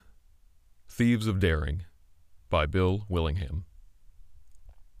Thieves of Daring by Bill Willingham.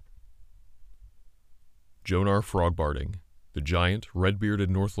 Jonar Frogbarding, the giant, red-bearded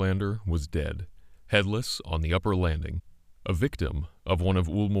Northlander, was dead, headless on the upper landing, a victim of one of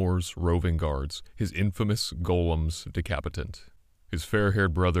Ulmore's roving guards, his infamous Golem's decapitant. His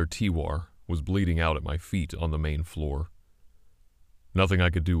fair-haired brother Tiwar was bleeding out at my feet on the main floor. Nothing I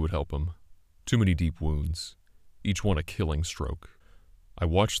could do would help him. Too many deep wounds, each one a killing stroke. I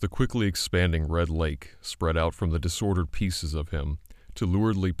watched the quickly expanding red lake spread out from the disordered pieces of him to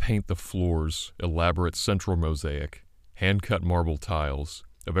luridly paint the floor's elaborate central mosaic, hand-cut marble tiles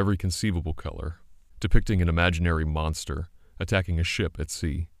of every conceivable color, depicting an imaginary monster attacking a ship at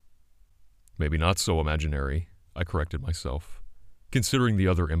sea. Maybe not so imaginary, I corrected myself, considering the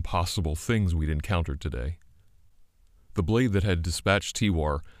other impossible things we'd encountered today. The blade that had dispatched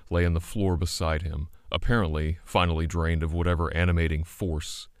Tiwar lay on the floor beside him, apparently finally drained of whatever animating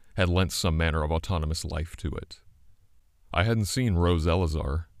force had lent some manner of autonomous life to it. I hadn't seen Rose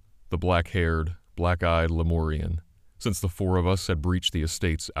Elazar, the black-haired, black-eyed Lemurian, since the four of us had breached the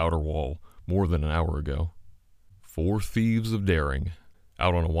estate's outer wall more than an hour ago. 4 thieves of daring,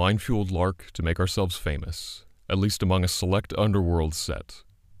 out on a wine-fueled lark to make ourselves famous, at least among a select underworld set,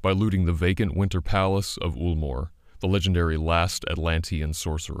 by looting the vacant winter palace of Ulmore, the legendary last Atlantean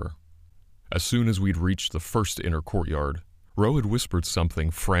sorcerer. As soon as we'd reached the first inner courtyard, Ro had whispered something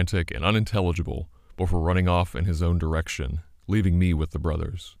frantic and unintelligible before running off in his own direction, leaving me with the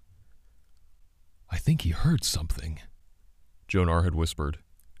brothers. "I think he heard something," Jonar had whispered.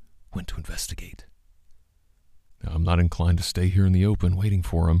 "Went to investigate." "Now, I'm not inclined to stay here in the open waiting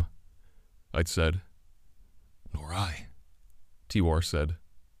for him," I'd said. "Nor I," Tiwar said.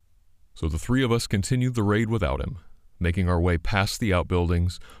 So the 3 of us continued the raid without him, making our way past the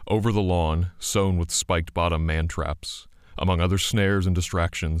outbuildings, over the lawn sown with spiked-bottom man-traps, among other snares and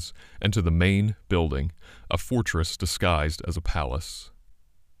distractions, and to the main building, a fortress disguised as a palace.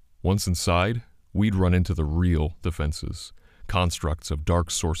 Once inside, we'd run into the real defenses, constructs of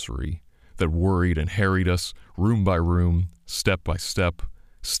dark sorcery that worried and harried us room by room, step by step,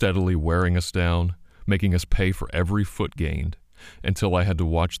 steadily wearing us down, making us pay for every foot gained, until I had to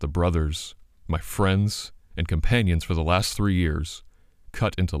watch the brothers, my friends and companions for the last 3 years,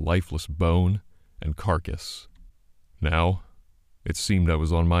 cut into lifeless bone and carcass. Now, it seemed I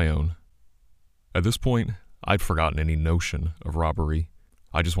was on my own. At this point, I'd forgotten any notion of robbery.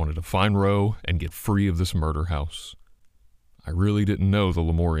 I just wanted to find Ro and get free of this murder house. I really didn't know the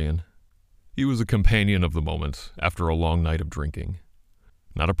Lemurian. He was a companion of the moment after a long night of drinking.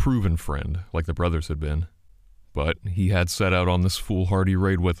 Not a proven friend like the brothers had been, but he had set out on this foolhardy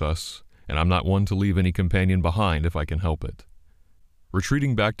raid with us, and I'm not one to leave any companion behind if I can help it.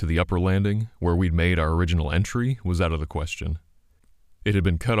 Retreating back to the upper landing, where we'd made our original entry, was out of the question. It had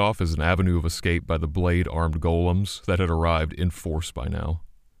been cut off as an avenue of escape by the blade-armed golems that had arrived in force by now.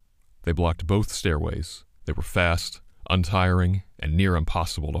 They blocked both stairways. They were fast, untiring, and near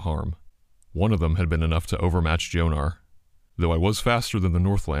impossible to harm. One of them had been enough to overmatch Jonar. Though I was faster than the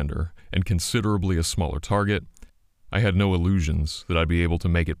Northlander, and considerably a smaller target, I had no illusions that I'd be able to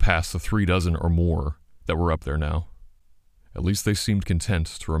make it past the 3 dozen or more that were up there now. At least they seemed content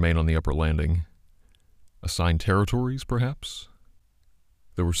to remain on the upper landing. Assigned territories, perhaps?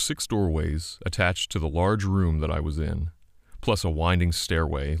 There were 6 doorways attached to the large room that I was in, plus a winding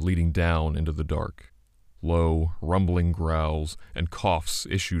stairway leading down into the dark. Low, rumbling growls and coughs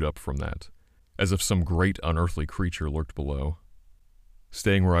issued up from that, as if some great unearthly creature lurked below.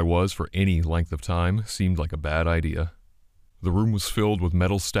 Staying where I was for any length of time seemed like a bad idea. The room was filled with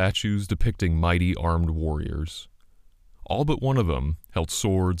metal statues depicting mighty armed warriors. All but one of them held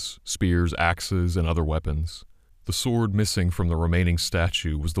swords, spears, axes, and other weapons. The sword missing from the remaining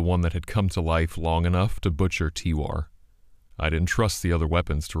statue was the one that had come to life long enough to butcher Tiwar. I didn't trust the other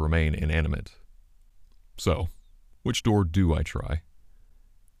weapons to remain inanimate. So, which door do I try?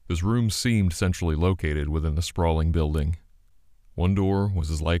 This room seemed centrally located within the sprawling building. One door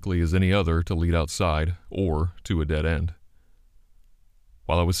was as likely as any other to lead outside, or to a dead end.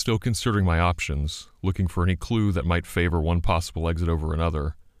 While I was still considering my options, looking for any clue that might favor one possible exit over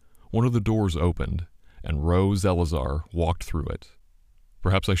another, one of the doors opened, and Rose Elazar walked through it.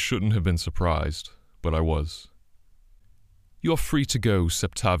 Perhaps I shouldn't have been surprised, but I was. "You're free to go,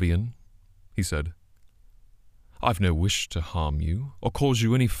 Septavian," he said. "I've no wish to harm you, or cause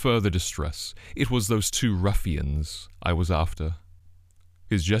you any further distress. It was those 2 ruffians I was after."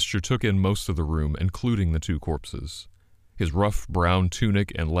 His gesture took in most of the room, including the 2 corpses. His rough brown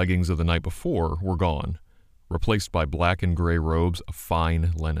tunic and leggings of the night before were gone, replaced by black and gray robes of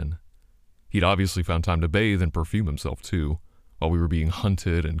fine linen. He'd obviously found time to bathe and perfume himself too, while we were being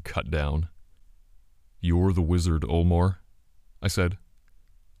hunted and cut down. You're the wizard, Ulmor? I said.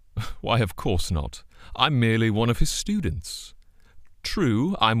 Why, of course not. I'm merely one of his students.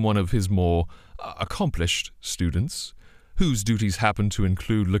 True, I'm one of his more accomplished students, whose duties happen to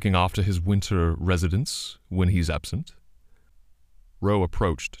include looking after his winter residence when he's absent. Ro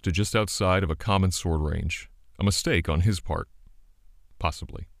approached to just outside of a common sword range, a mistake on his part.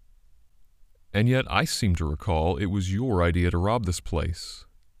 Possibly. And yet I seem to recall it was your idea to rob this place,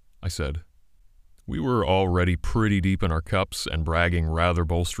 I said. We were already pretty deep in our cups and bragging rather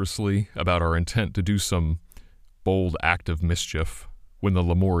boisterously about our intent to do some bold act of mischief when the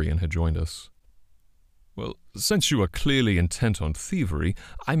Lemurian had joined us. Well, since you are clearly intent on thievery,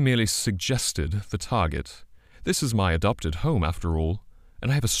 I merely suggested the target. This is my adopted home, after all,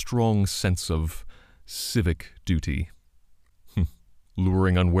 and I have a strong sense of civic duty.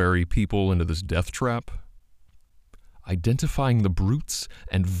 Luring unwary people into this death trap? Identifying the brutes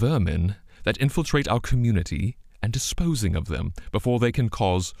and vermin that infiltrate our community and disposing of them before they can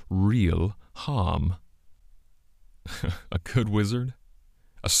cause real harm. A good wizard?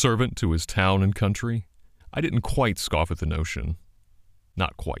 A servant to his town and country? I didn't quite scoff at the notion.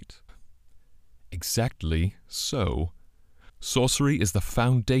 Not quite. Exactly so. Sorcery is the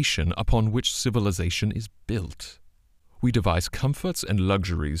foundation upon which civilization is built. We devise comforts and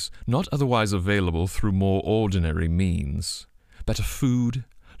luxuries not otherwise available through more ordinary means. Better food,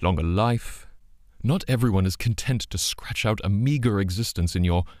 longer life. Not everyone is content to scratch out a meager existence in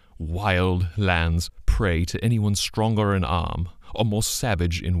your wild lands, prey to anyone stronger in arm or more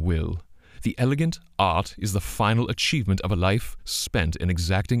savage in will. The elegant art is the final achievement of a life spent in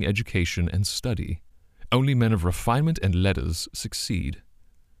exacting education and study. Only men of refinement and letters succeed.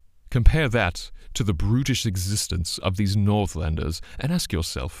 Compare that to the brutish existence of these Northlanders and ask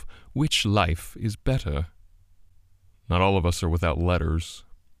yourself, which life is better? Not all of us are without letters,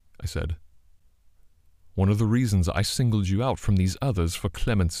 I said. One of the reasons I singled you out from these others for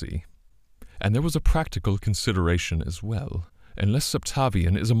clemency. And there was a practical consideration as well. Unless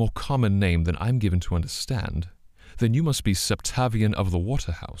Septavian is a more common name than I'm given to understand, then you must be Septavian of the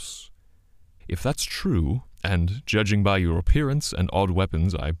Waterhouse. If that's true, and judging by your appearance and odd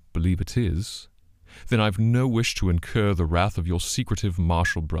weapons, I believe it is, then I've no wish to incur the wrath of your secretive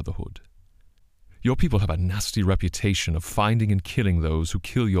martial brotherhood. Your people have a nasty reputation of finding and killing those who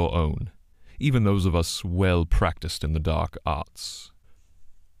kill your own, even those of us well practiced in the dark arts.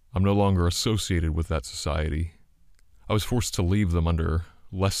 I'm no longer associated with that society. I was forced to leave them under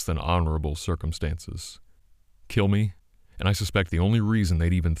less than honorable circumstances. Kill me, and I suspect the only reason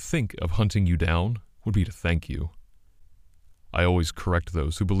they'd even think of hunting you down would be to thank you. I always correct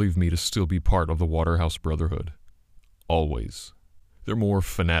those who believe me to still be part of the Waterhouse Brotherhood. Always. They're more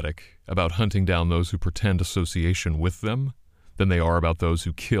fanatic about hunting down those who pretend association with them than they are about those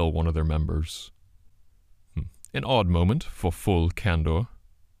who kill one of their members. An odd moment for full candor,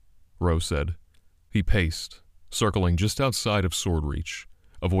 Ro said. He paced, circling just outside of sword reach,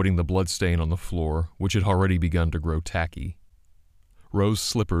 avoiding the bloodstain on the floor, which had already begun to grow tacky. Ro's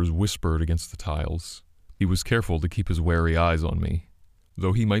slippers whispered against the tiles. He was careful to keep his wary eyes on me.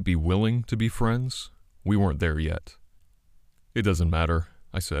 Though he might be willing to be friends, we weren't there yet. It doesn't matter,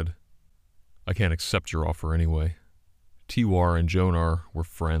 I said. I can't accept your offer anyway. Tiwar and Jonar were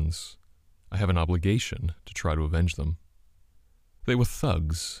friends. I have an obligation to try to avenge them. They were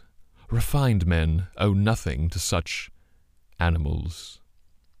thugs. Refined men owe nothing to such animals.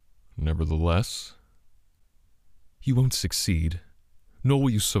 Nevertheless, you won't succeed, nor will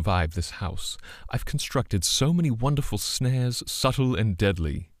you survive this house. I've constructed so many wonderful snares, subtle and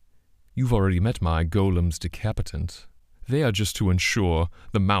deadly. You've already met my golem's decapitant. They are just to ensure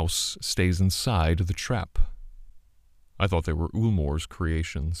the mouse stays inside the trap. I thought they were Ulmor's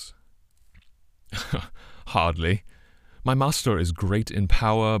creations. Hardly. My master is great in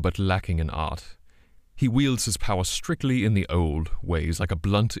power, but lacking in art. He wields his power strictly in the old ways, like a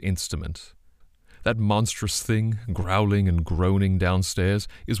blunt instrument. That monstrous thing, growling and groaning downstairs,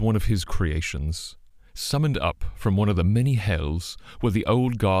 is one of his creations, summoned up from one of the many hells where the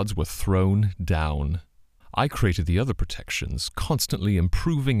old gods were thrown down. I created the other protections, constantly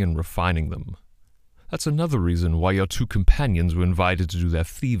improving and refining them. That's another reason why your two companions were invited to do their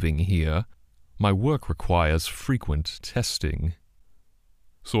thieving here. My work requires frequent testing.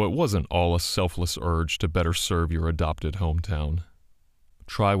 So it wasn't all a selfless urge to better serve your adopted hometown.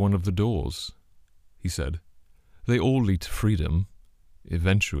 Try one of the doors, he said. They all lead to freedom,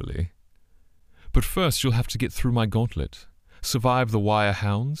 eventually. But first you'll have to get through my gauntlet, survive the wire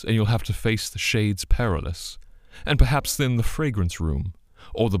hounds, and you'll have to face the Shades Perilous, and perhaps then the Fragrance Room,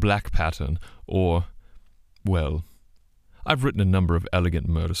 or the Black Pattern, or, well, I've written a number of elegant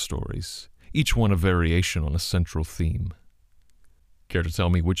murder stories. each one a variation on a central theme. Care to tell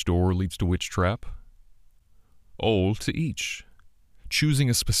me which door leads to which trap? All to each. Choosing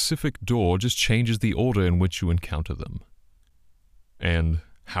a specific door just changes the order in which you encounter them. And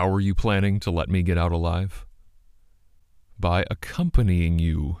how are you planning to let me get out alive? By accompanying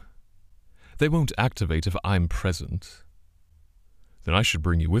you. They won't activate if I'm present. Then I should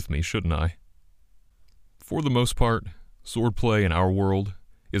bring you with me, shouldn't I? For the most part, swordplay in our world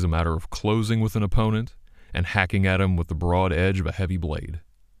is a matter of closing with an opponent and hacking at him with the broad edge of a heavy blade.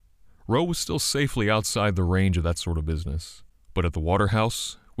 Ro was still safely outside the range of that sort of business, but at the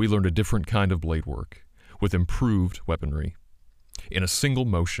Waterhouse, we learned a different kind of blade work, with improved weaponry. In a single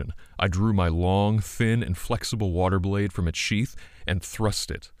motion, I drew my long, thin, and flexible water blade from its sheath and thrust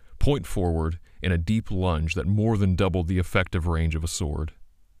it, point forward, in a deep lunge that more than doubled the effective range of a sword.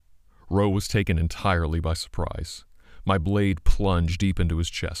 Ro was taken entirely by surprise. My blade plunged deep into his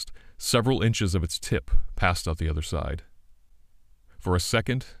chest. Several inches of its tip passed out the other side. For a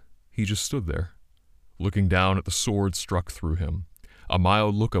second, he just stood there, looking down at the sword struck through him, a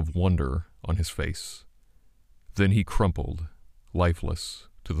mild look of wonder on his face. Then he crumpled, lifeless,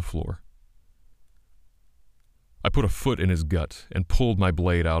 to the floor. I put a foot in his gut and pulled my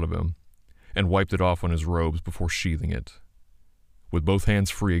blade out of him, and wiped it off on his robes before sheathing it. With both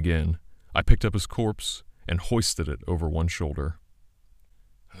hands free again, I picked up his corpse and hoisted it over one shoulder.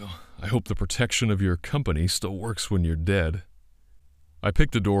 Well, I hope the protection of your company still works when you're dead. I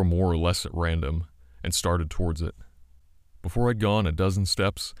picked a door more or less at random and started towards it. Before I'd gone a dozen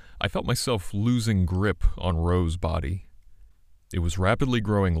steps, I felt myself losing grip on Ro's body. It was rapidly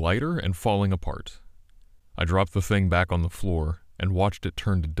growing lighter and falling apart. I dropped the thing back on the floor and watched it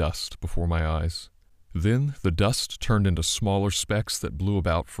turn to dust before my eyes. Then the dust turned into smaller specks that blew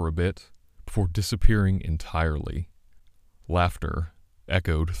about for a bit, before disappearing entirely. Laughter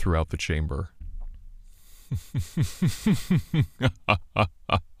echoed throughout the chamber.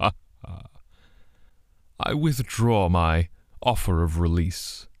 I withdraw my offer of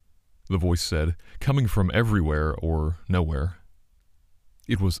release, the voice said, coming from everywhere or nowhere.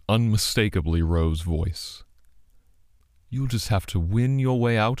 It was unmistakably Ro's voice. You'll just have to win your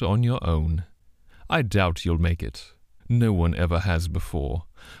way out on your own. I doubt you'll make it. No one ever has before,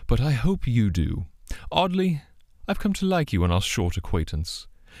 but I hope you do. Oddly, I've come to like you in our short acquaintance,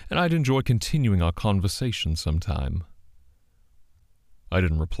 and I'd enjoy continuing our conversation sometime. I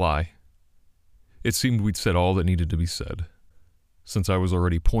didn't reply. It seemed we'd said all that needed to be said. Since I was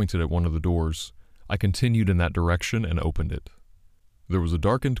already pointed at one of the doors, I continued in that direction and opened it. There was a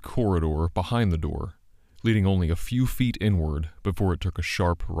darkened corridor behind the door, leading only a few feet inward before it took a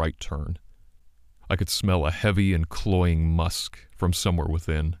sharp right turn. I could smell a heavy and cloying musk from somewhere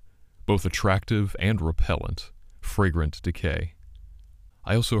within, both attractive and repellent, fragrant decay.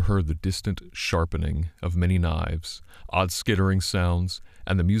 I also heard the distant sharpening of many knives, odd skittering sounds,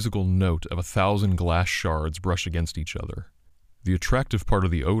 and the musical note of 1,000 glass shards brush against each other. The attractive part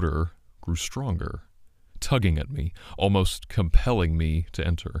of the odor grew stronger, tugging at me, almost compelling me to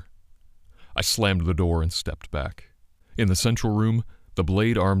enter. I slammed the door and stepped back. In the central room, the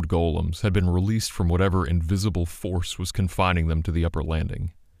blade-armed golems had been released from whatever invisible force was confining them to the upper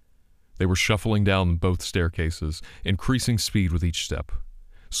landing. They were shuffling down both staircases, increasing speed with each step.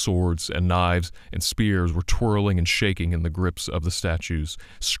 Swords and knives and spears were twirling and shaking in the grips of the statues,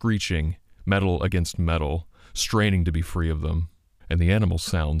 screeching, metal against metal, straining to be free of them. And the animal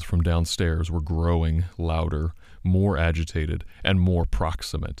sounds from downstairs were growing louder, more agitated, and more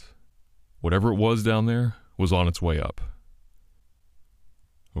proximate. Whatever it was down there was on its way up.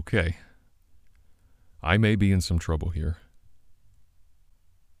 Okay. I may be in some trouble here.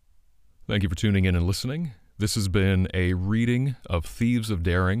 Thank you for tuning in and listening. This has been a reading of Thieves of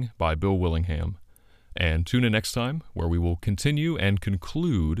Daring by Bill Willingham. And tune in next time, where we will continue and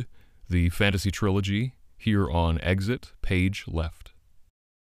conclude the fantasy trilogy here on Exit Page Left.